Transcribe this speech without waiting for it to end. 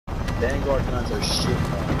Vanguard guns are shit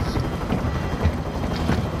guns.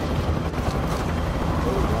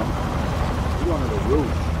 You on the roof.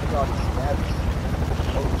 Look at all these stabs.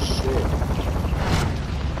 Holy shit.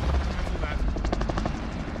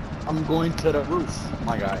 I'm going to the roof,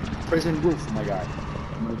 my guy. Prison roof, my guy.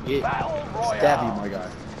 I'm gonna get stab you, my guy.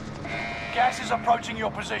 Gas is approaching your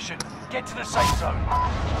position. Get to the safe zone.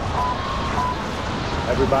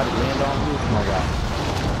 Everybody land on roof, my guy.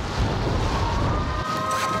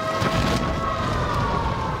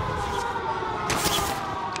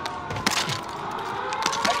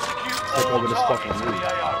 Take over this fucking roof.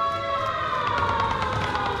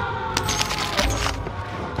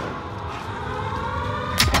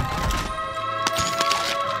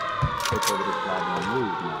 Take over this goddamn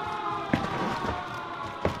roof, man.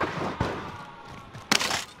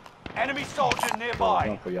 Enemy soldier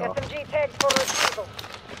nearby. SMG tags for retrieval.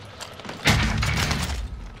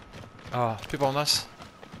 Oh, people on us.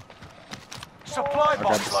 Supply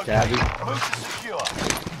box located. Move to secure.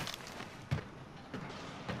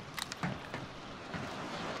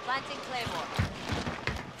 Planting Claymore.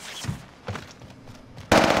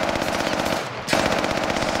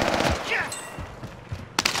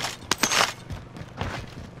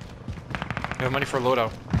 We have money for a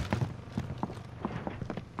loadout.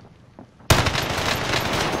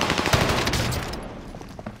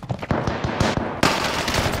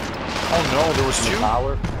 Oh no, there was two.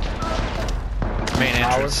 Power. Main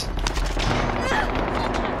entrance.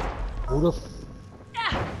 Who the f...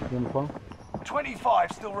 You on the phone?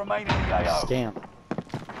 25 still remain in the AO. Scam.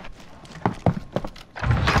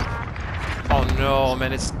 Oh no,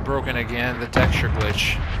 man, it's broken again. The texture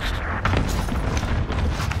glitch.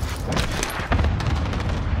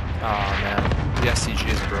 Oh man, the SCG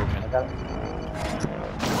is broken. I got it.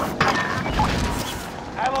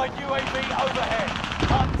 Allied UAV overhead.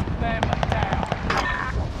 Hunt them down.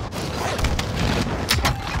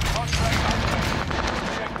 Contract underway.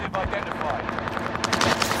 Objective identified.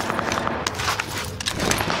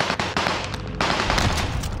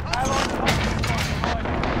 Allied target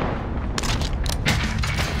arriving.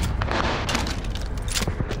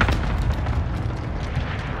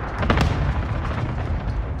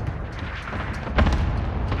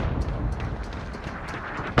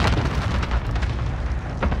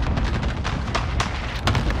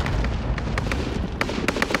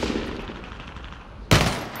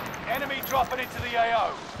 Enemy dropping into the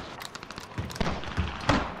AO.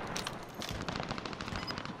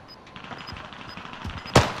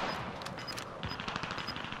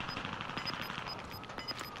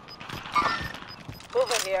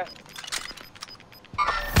 Over here.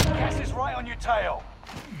 Gas is right on your tail.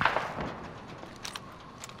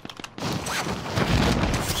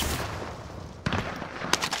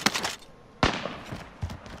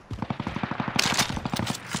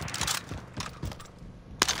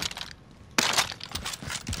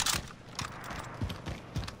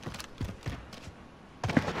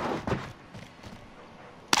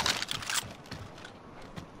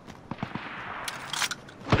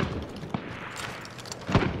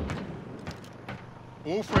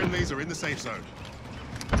 All friendlies are in the safe zone.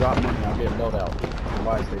 Drop money, I'll get loadout.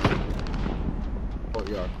 Buy station.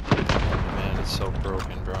 Courtyard. Man, it's so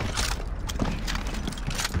broken, bro.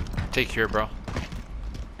 Take care, bro.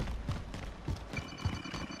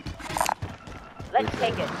 Let's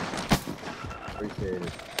take it. Appreciate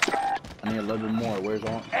it. I need a little bit more. Where's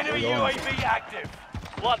on? Enemy where's UAV active.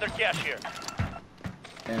 Blood their cash here.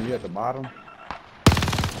 And you at the bottom?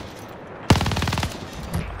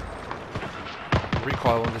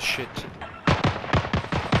 Recoil on this shit.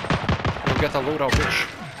 We got the loadout, bitch.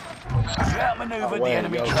 You outmaneuvered the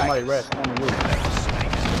enemy yo, track. somebody rest on the roof.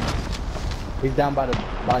 He's down by the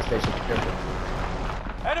buy station. Careful.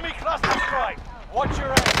 Enemy cluster strike. Watch your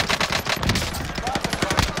aim.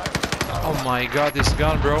 Oh my god, this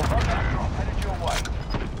gun, bro. Headed your way.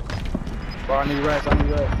 Bro, I need rest. I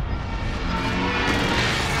need rest.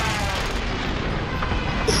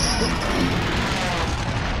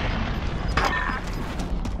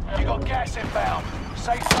 You got gas inbound.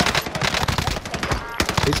 Safe zone.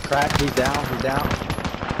 He's cracked. He's down. He's down.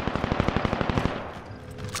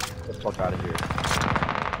 Get the fuck out of here.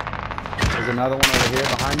 There's another one over here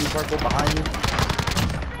behind you, Purple. Behind you.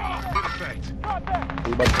 Good effect.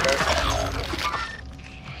 You about to start?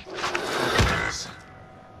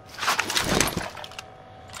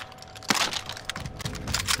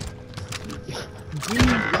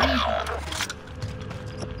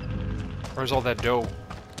 Where's all that dough?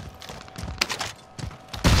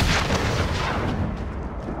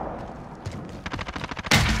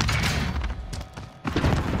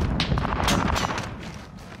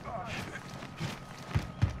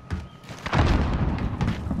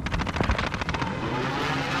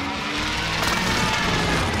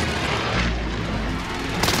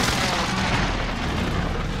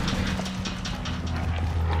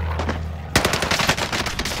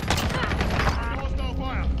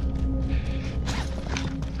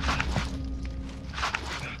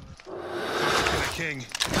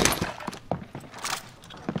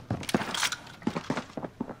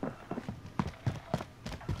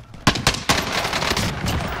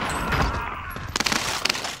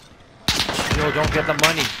 No, don't get the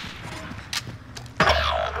money.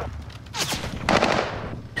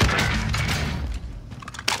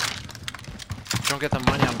 Don't get the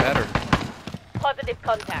money, I'm better. Positive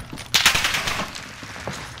contact.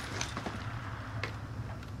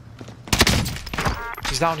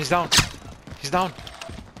 He's down, he's down. He's down.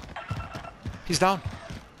 He's down.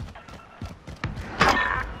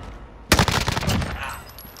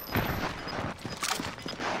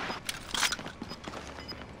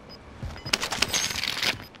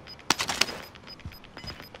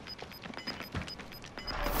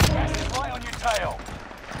 Gas is right on your tail.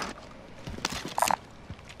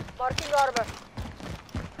 Marking armor.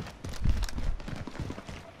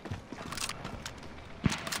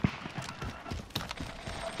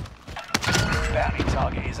 Bounty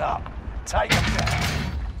target is up. Take him down.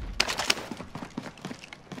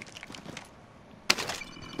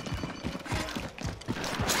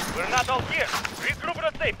 We're not all here. Regroup in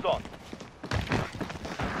a safe zone.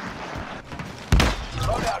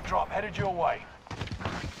 Loadout drop headed your way.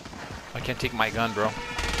 I can't take my gun, bro.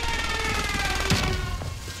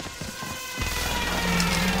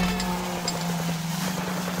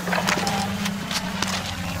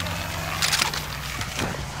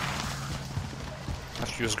 I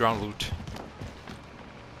have to use ground loot.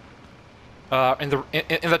 In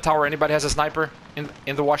the tower, anybody has a sniper?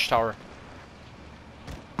 In the watchtower.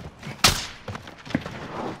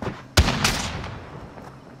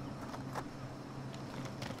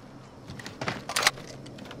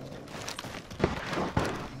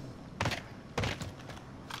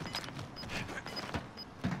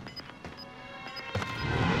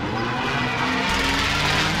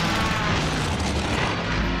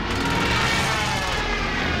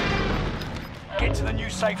 Get to the new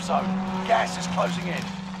safe zone. Gas is closing in.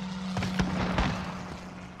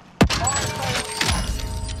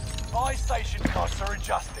 Buy station costs are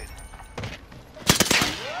adjusted.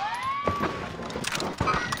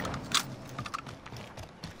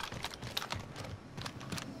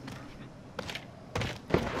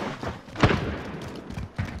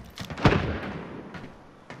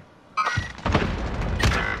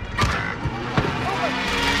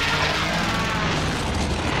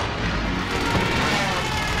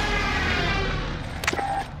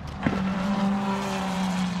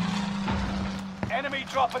 Enemy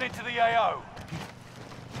dropping into the AO.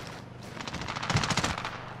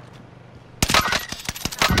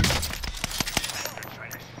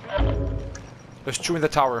 There's two in the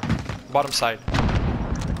tower, bottom side.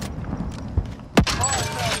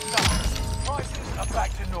 Prices are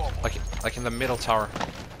back to normal. Like in the middle tower.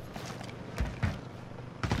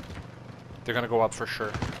 They're gonna go up for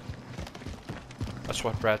sure. That's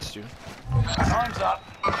what brats do. Time's up.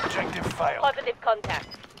 Objective failed. Positive contact.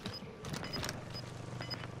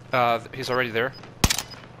 He's already there.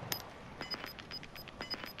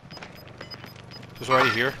 He's already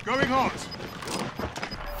here. Going hot.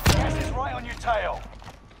 Gas is right on your tail.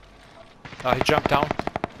 He jumped down.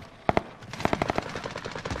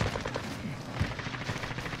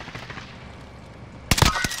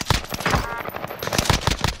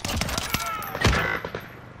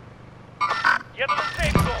 Get to the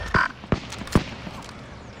safe zone.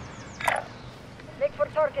 Make for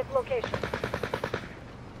target location.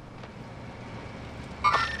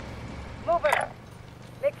 Mover.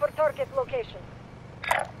 Make for target location.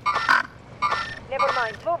 Never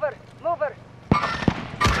mind. Mover. Mover.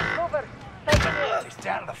 Mover. Taking in. It's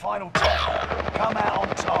down to the final 10. Come out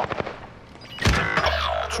on top.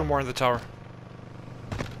 Two more in the tower.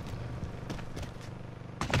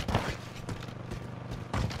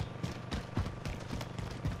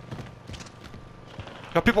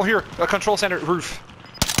 Got people here. A control center roof.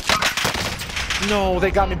 No,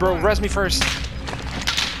 they got me, bro. Res me first.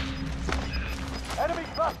 Enemy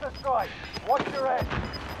cluster strike. Watch your head.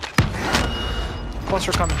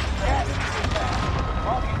 Cluster coming. Gas is inbound.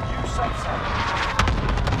 Marking new safe zone.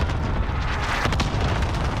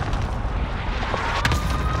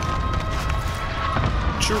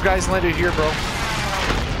 Two guys landed here, bro.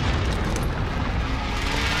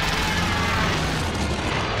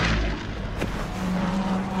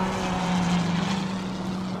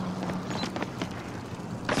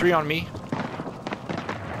 Three on me.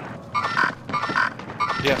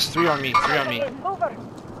 Yes, three on me. Three on me. Mover.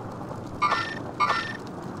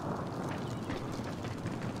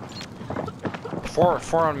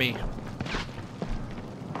 Four on me.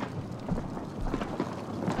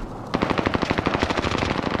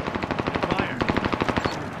 Fire.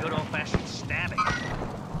 Good old-fashioned stabbing.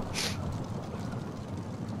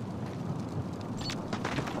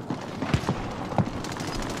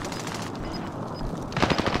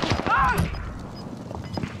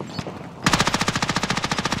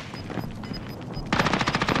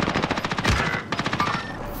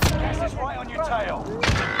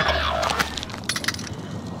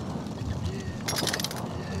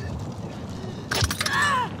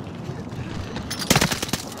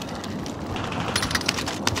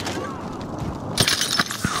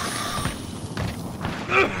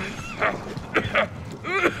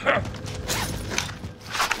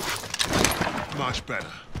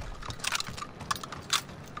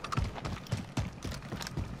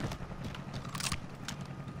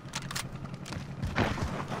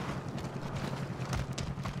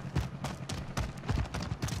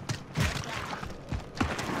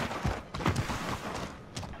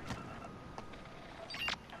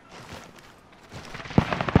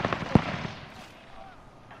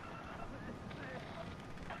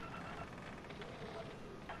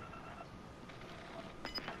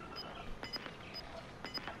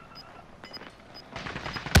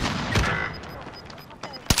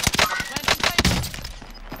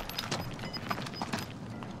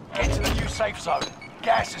 safe zone.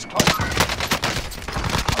 Gas is close.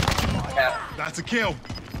 That's a kill.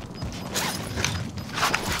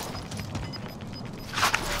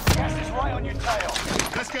 Gas is right on your tail.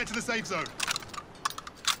 Let's get to the safe zone.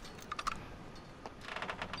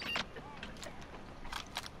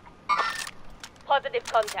 Positive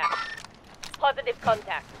contact. Positive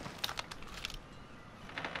contact.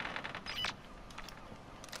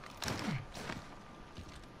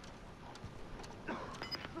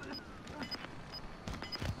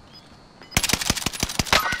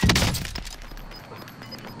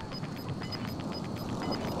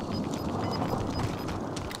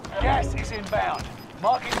 Gas is inbound.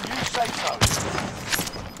 Marking new safe zone.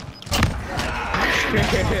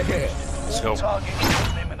 Let's go. All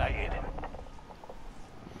targets eliminated.